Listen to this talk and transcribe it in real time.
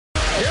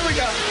Here we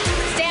go.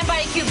 Stand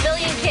by to cue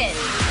Billion Kid.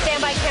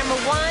 Stand by camera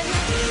 1.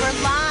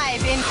 We're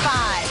live in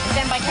 5.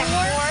 Stand by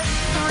camera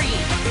 4, 3.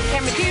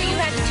 Camera 2, you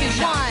have 2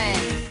 shots.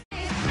 1.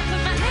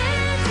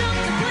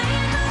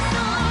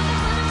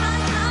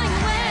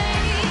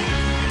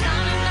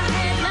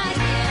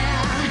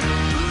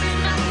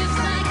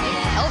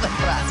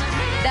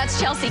 That's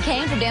Chelsea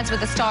Kane from Dance with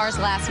the Stars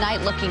last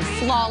night, looking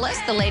flawless.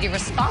 The lady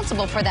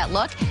responsible for that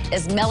look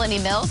is Melanie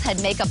Mills, head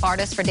makeup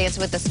artist for Dance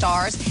with the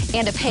Stars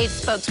and a paid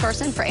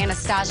spokesperson for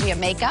Anastasia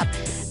Makeup.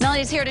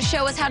 Melanie's here to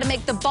show us how to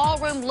make the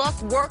ballroom look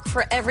work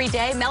for every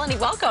day. Melanie,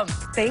 welcome.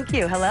 Thank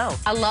you. Hello.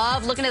 I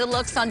love looking at the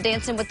looks on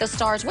Dancing with the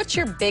Stars. What's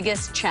your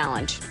biggest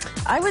challenge?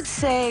 I would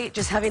say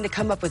just having to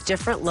come up with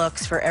different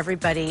looks for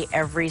everybody,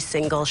 every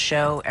single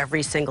show,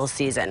 every single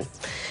season.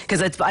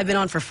 Because I've been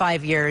on for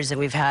 5 years and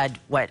we've had,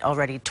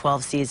 already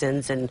 12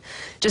 seasons. And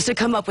just to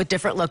come up with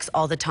different looks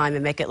all the time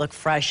and make it look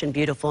fresh and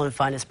beautiful and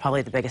fun is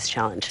probably the biggest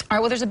challenge. All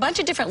right, well, there's a bunch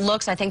of different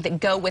looks, I think, that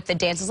go with the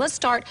dances. Let's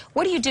start.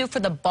 What do you do for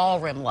the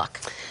ballroom look?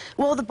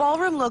 Well, the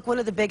ballroom look, one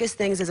of the biggest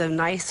things is a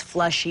nice,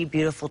 fleshy,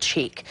 beautiful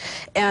cheek.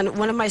 And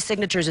one of my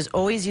signatures is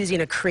always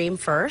using a cream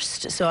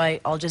first. So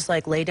I'll just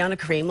lay down a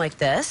cream like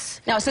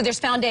this. Now, so there's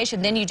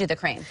foundation, then you do the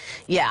cream.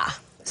 Yeah.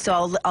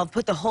 So I'll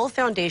put the whole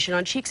foundation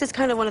on. Cheeks is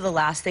kind of one of the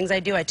last things I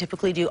do. I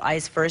typically do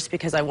eyes first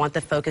because I want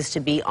the focus to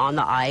be on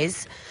the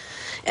eyes.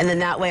 And then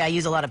that way I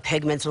use a lot of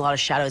pigments and a lot of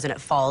shadows and it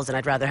falls, and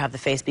I'd rather have the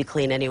face be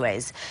clean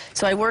anyways.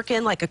 So I work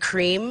in like a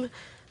cream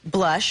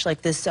blush,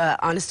 like this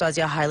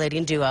Anastasia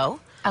Highlighting Duo.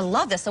 I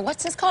love this. So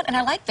what's this called? And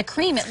I like the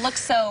cream. It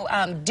looks so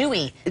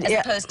dewy as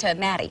opposed to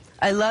matte.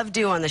 I love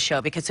dew on the show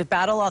because to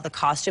battle all the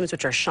costumes,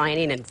 which are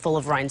shining and full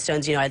of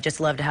rhinestones, I just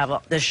love to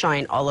have the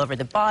shine all over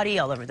the body,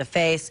 all over the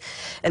face.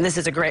 And this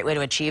is a great way to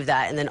achieve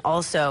that. And then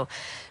also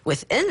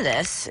within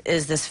this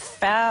is this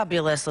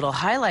fabulous little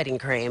highlighting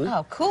cream.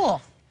 Oh,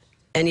 cool.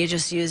 And you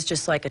just use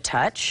just like a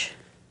touch.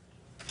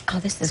 Oh,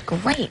 this is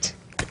great.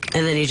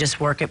 And then you just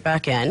work it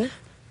back in.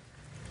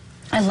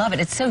 I love it.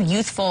 It's so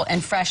youthful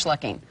and fresh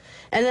looking.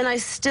 And then I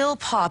still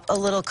pop a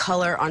little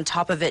color on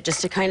top of it just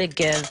to kind of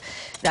give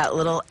that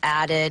little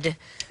added...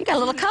 You got a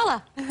little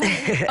color.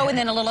 Oh, and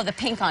then a little of the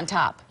pink on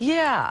top.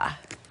 Yeah.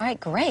 All right,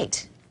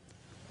 great.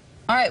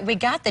 All right, we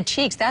got the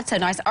cheeks. That's so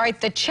nice. All right,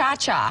 the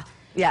cha-cha.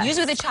 Yes.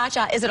 Usually the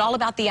cha-cha, is it all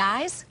about the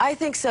eyes? I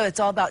think so. It's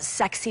all about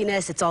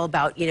sexiness. It's all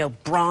about,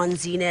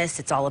 bronziness.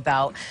 It's all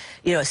about,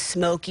 a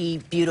smoky,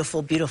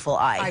 beautiful, beautiful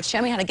eye. All right,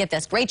 show me how to get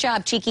this. Great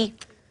job, Cheeky.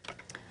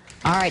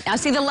 All right, now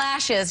see the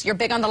lashes. You're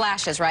big on the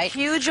lashes, right?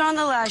 Huge on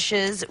the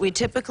lashes. We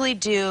typically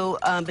do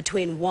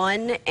between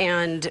 1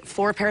 and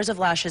 4 pairs of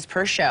lashes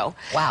per show.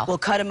 Wow. We'll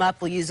cut them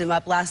up. We'll use them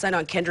up. Last night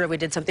on Kendra, we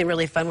did something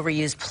really fun where we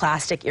used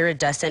plastic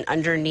iridescent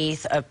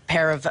underneath a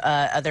pair of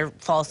other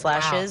false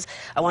lashes.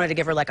 Wow. I wanted to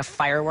give her like a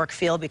firework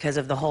feel because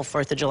of the whole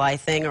 4th of July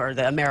thing or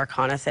the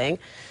Americana thing.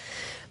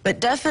 But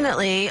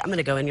definitely, I'm going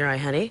to go in your eye,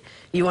 honey.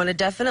 You want to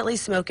definitely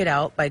smoke it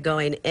out by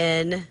going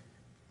in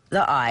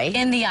the eye.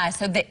 In the eye,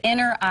 so the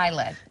inner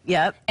eyelid.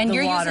 Yep. And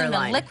you're using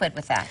the liquid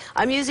with that.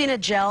 I'm using a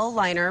gel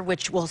liner,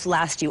 which will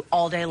last you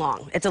all day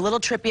long. It's a little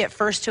trippy at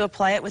first to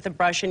apply it with a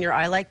brush in your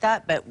eye like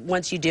that, but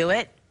once you do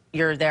it,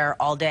 you're there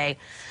all day.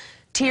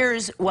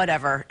 Tears,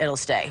 whatever, it'll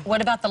stay.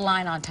 What about the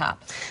line on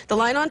top? The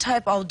line on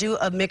top, I'll do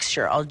a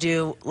mixture. I'll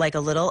do like a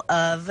little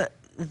of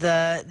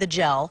the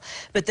gel,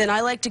 but then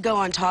I like to go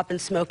on top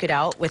and smoke it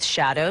out with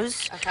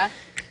shadows. Okay.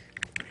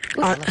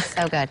 Ooh, that looks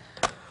so good.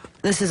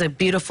 This is a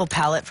beautiful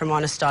palette from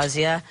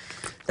Anastasia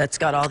that's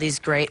got all these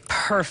great,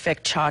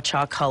 perfect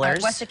cha-cha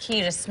colors. What's the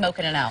key to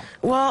smoking it out?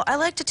 Well, I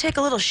like to take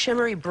a little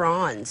shimmery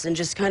bronze and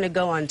just kind of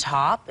go on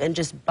top and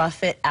just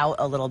buff it out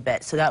a little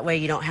bit. So that way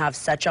you don't have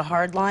such a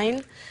hard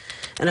line.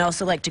 And I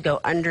also like to go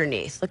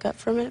underneath. Look up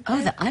for a minute.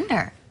 Oh, the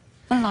under.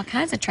 Learn all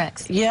kinds of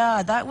tricks.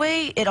 Yeah, that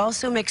way it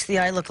also makes the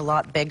eye look a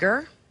lot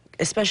bigger,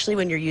 especially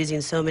when you're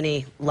using so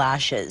many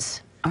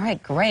lashes. All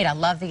right, great. I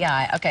love the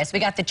eye. Okay, so we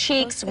got the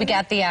cheeks, we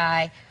got the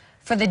eye.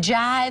 For the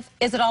jive,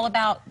 is it all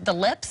about the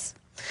lips?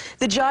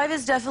 The jive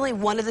is definitely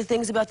one of the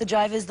things about the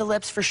jive is the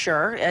lips for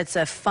sure. It's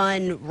a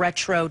fun,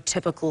 retro,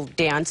 typical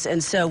dance,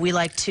 and so we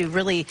like to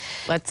really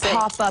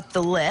pop up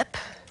the lip.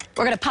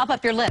 We're going to pop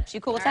up your lips.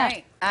 You cool with that? All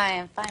right, I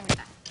am fine with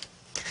that.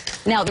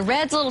 Now, the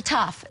red's a little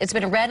tough. It's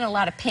been a red and a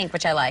lot of pink,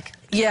 which I like.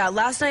 Yeah,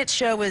 last night's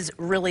show was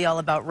really all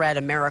about red.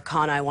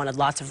 Americana, I wanted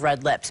lots of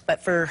red lips.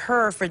 But for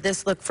her, for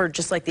this look, for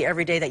just like the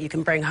everyday that you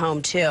can bring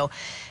home too,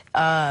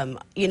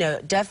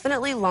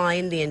 definitely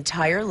line the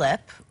entire lip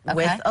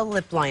with a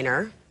lip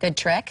liner. Good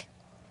trick.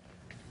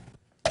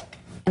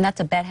 And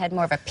that's a bedhead,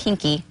 more of a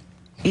pinky.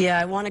 Yeah,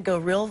 I want to go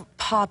real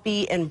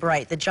poppy and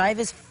bright. The jive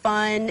is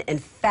fun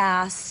and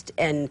fast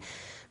and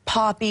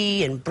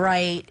poppy and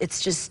bright.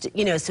 It's just,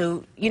 you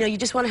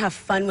just want to have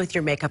fun with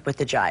your makeup with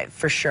the jive,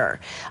 for sure.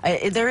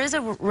 There is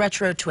a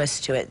retro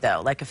twist to it,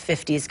 though, like a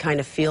 50s kind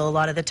of feel a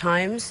lot of the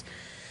times.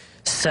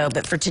 So,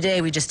 but for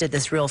today, we just did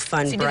this real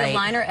fun, so you bright. do the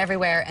liner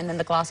everywhere and then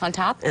the gloss on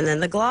top? And then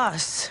the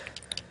gloss.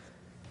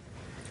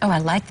 Oh, I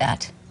like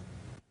that.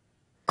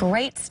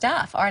 Great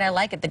stuff. All right, I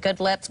like it. The good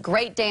lips,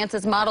 great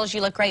dances, models.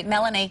 You look great.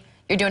 Melanie,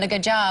 You're doing a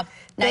good job.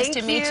 Nice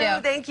to meet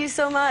you. Thank you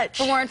so much.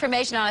 For more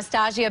information on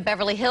Anastasia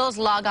Beverly Hills,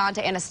 log on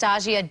to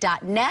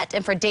anastasia.net.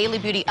 And for daily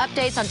beauty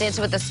updates on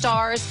Dancing with the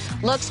Stars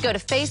looks, go to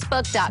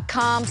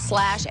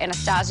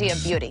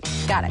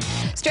facebook.com/AnastasiaBeauty. Got it.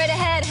 Straight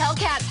ahead,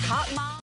 Hellcat's Hot Mom.